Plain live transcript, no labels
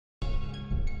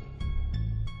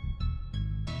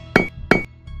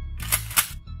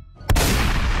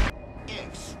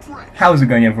How's it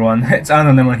going, everyone? It's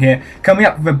Anonymous here, coming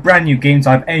up with a brand new game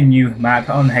type and new map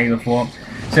on Halo 4.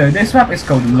 So this map is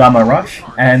called Llama Rush,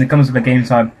 and it comes with a game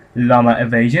type Llama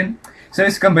Evasion. So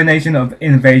it's a combination of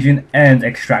invasion and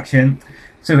extraction.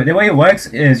 So the way it works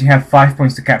is you have 5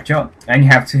 points to capture, and you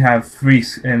have to have three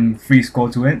score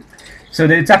to win. So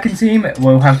the attacking team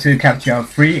will have to capture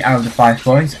 3 out of the 5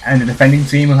 points, and the defending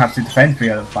team will have to defend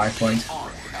 3 out of the 5 points.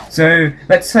 So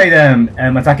let's say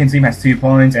the attacking team has 2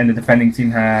 points and the defending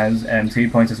team has 2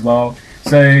 points as well.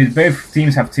 So both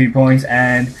teams have 2 points,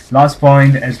 and last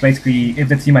point is basically if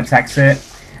the team attacks it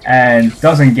and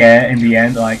doesn't get it in the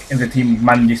end, like if the team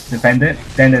manages to defend it,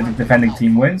 then the defending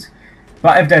team wins.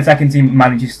 But if the attacking team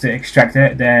manages to extract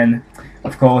it, then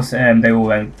of course they will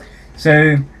win.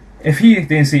 So if he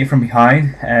didn't see it from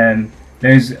behind,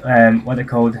 those what they're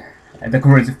called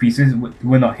decorative pieces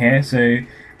were not here. So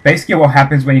basically what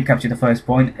happens when you capture the first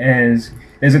point is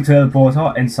there's a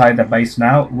teleporter inside the base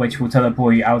now, which will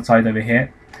teleport you outside over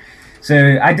here.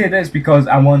 So I did this because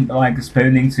I want like the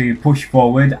spawning to push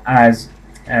forward as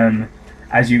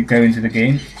you go into the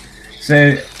game.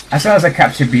 So as soon as I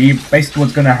capture B, basically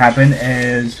what's going to happen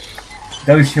is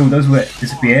those shielders will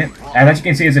disappear, and as you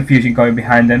can see there's a fusion coil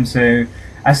behind them. So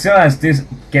as soon as this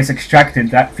gets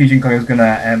extracted, that fusion coil is going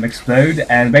to explode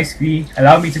and basically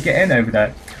allow me to get in over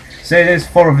there. So there's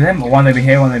 4 of them, one over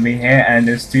here, and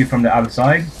there's 2 from the other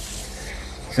side.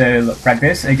 So look,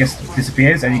 practice, it just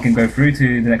disappears and you can go through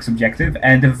to the next objective.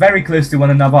 And they're very close to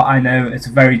one another. I know it's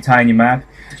a very tiny map,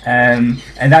 and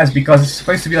that's because it's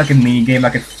supposed to be like a mini game,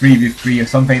 like a 3v3 or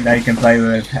something that you can play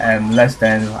with less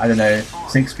than, I don't know,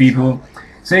 6 people.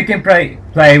 So you can play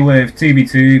with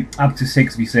 2v2 up to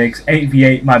 6v6,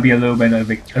 8v8 might be a little bit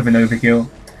of an overkill.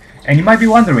 And you might be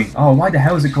wondering, oh, why the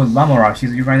hell is it called Llama Rush?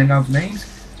 Is you running out of names?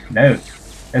 No,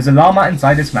 there's a llama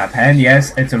inside this map, and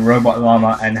yes, it's a robot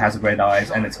llama and has red eyes,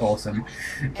 and it's awesome.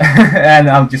 And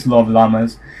I just love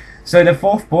llamas. So the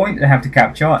 4th point they have to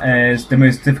capture is the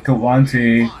most difficult one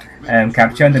to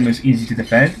capture and the most easy to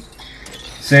defend.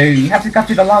 So you have to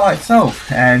capture the llama itself,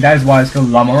 and that is why it's called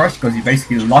Llama Rush, because you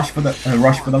basically rush for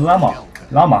the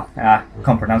llama.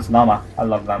 Can't pronounce llama. I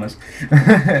love llamas.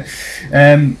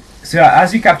 So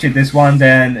as you capture this one,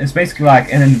 then it's basically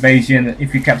like an invasion.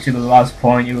 If you capture the last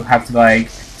point, you have to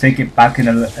like take it back in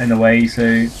a way.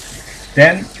 So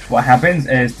then what happens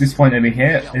is this point over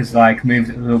here is like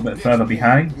moved a little bit further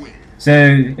behind. So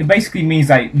it basically means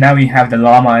that now you have the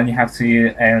llama and you have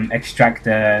to extract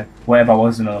whatever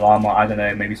was in the llama. I don't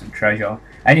know, maybe some treasure,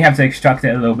 and you have to extract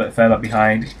it a little bit further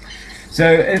behind. So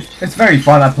it's very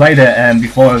fun. I played it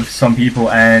before with some people,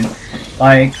 and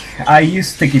like I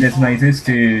used sticky detonators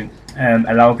to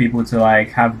allow people to like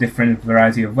have different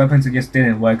variety of weapons. It just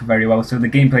didn't work very well, so the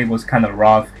gameplay was kind of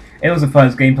rough. It was the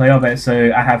first gameplay of it,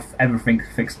 so I have everything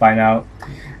fixed by now.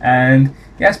 And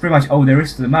yeah, that's pretty much all there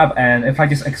is to the map. And if I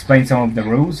just explain some of the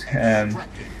rules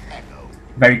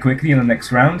very quickly in the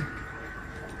next round,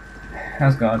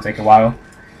 that's gonna take a while.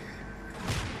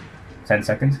 10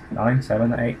 seconds, 9,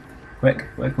 7, 8. Quick.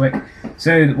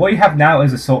 So what you have now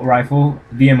is assault rifle,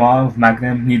 DMR with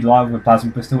Magnum, Needler with plasma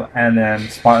pistol, and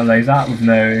Spartan laser with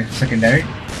no secondary.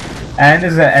 And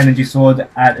there's an energy sword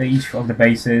at each of the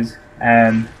bases,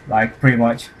 like pretty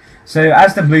much. So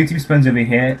as the blue team spawns over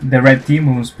here, the red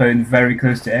team will spawn very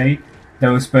close to A. They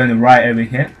will spawn right over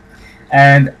here.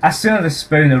 And as soon as they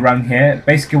spawn around here,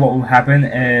 basically what will happen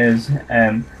is,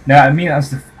 as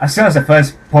soon as the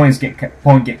first point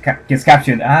gets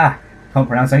captured, can't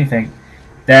pronounce anything,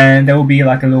 then there will be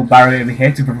like a little barrier over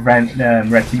here to prevent the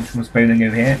red team from spawning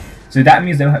over here. So that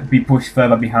means they'll have to be pushed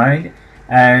further behind,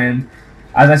 and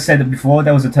as I said before,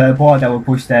 there was a teleport that will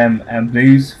push them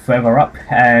blues further up,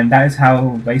 and that is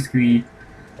how basically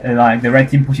like the red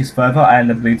team pushes further and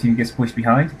the blue team gets pushed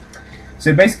behind.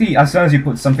 So basically as soon as you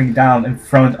put something down in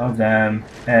front of them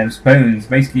spawns,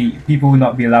 basically people will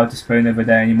not be allowed to spawn over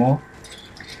there anymore.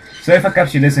 So if I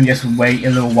capture this and just wait a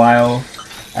little while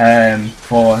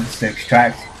for this to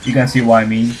extract, you can see what I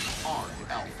mean.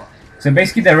 So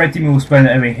basically the red team will spawn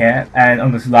over here and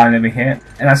on this line over here,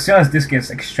 and as soon as this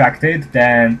gets extracted,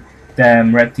 then the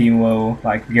red team will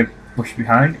like get pushed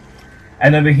behind.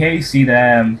 And over here you see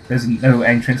there's no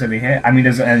entrance over here. I mean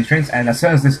there's an entrance, and as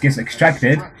soon as this gets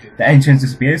extracted, the entrance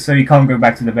disappears, so you can't go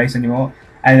back to the base anymore.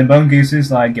 And the bone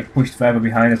gooses like get pushed further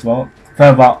behind as well,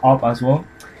 further up as well.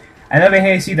 And over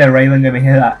here you see the railing over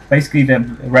here that basically the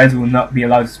reds will not be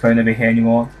allowed to spawn over here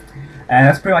anymore. And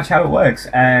that's pretty much how it works.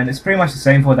 And it's pretty much the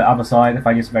same for the other side if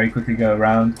I just very quickly go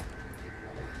around.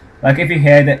 Like if you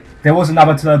hear that there was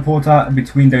another teleporter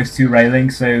between those 2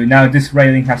 railings, so now this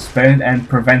railing has spawned and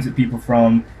prevented people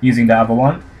from using the other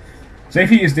one. So if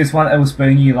you use this one, it will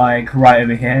spawn you like right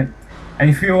over here. and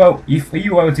if you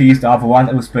were to use the other one,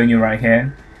 it will spawn you right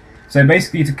here. So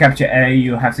basically, to capture A,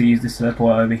 you'll have to use this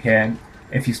teleport over here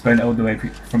if you spawn all the way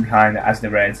from behind as the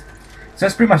red. So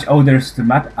that's pretty much all there is to the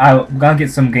map. I'm gonna get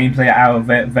some gameplay out of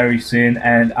it very soon,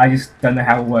 and I just don't know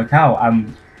how it will work out.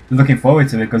 I'm looking forward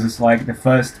to it because it's like the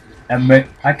first.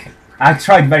 I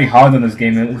tried very hard on this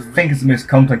game. I think it's the most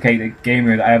complicated game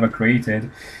mode I ever created,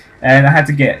 and I had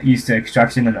to get used to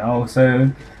extraction and all.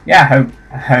 So yeah,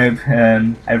 I hope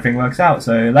everything works out.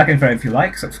 So like and favorite if you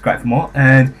like, subscribe for more,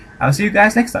 and I'll see you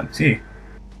guys next time. See you.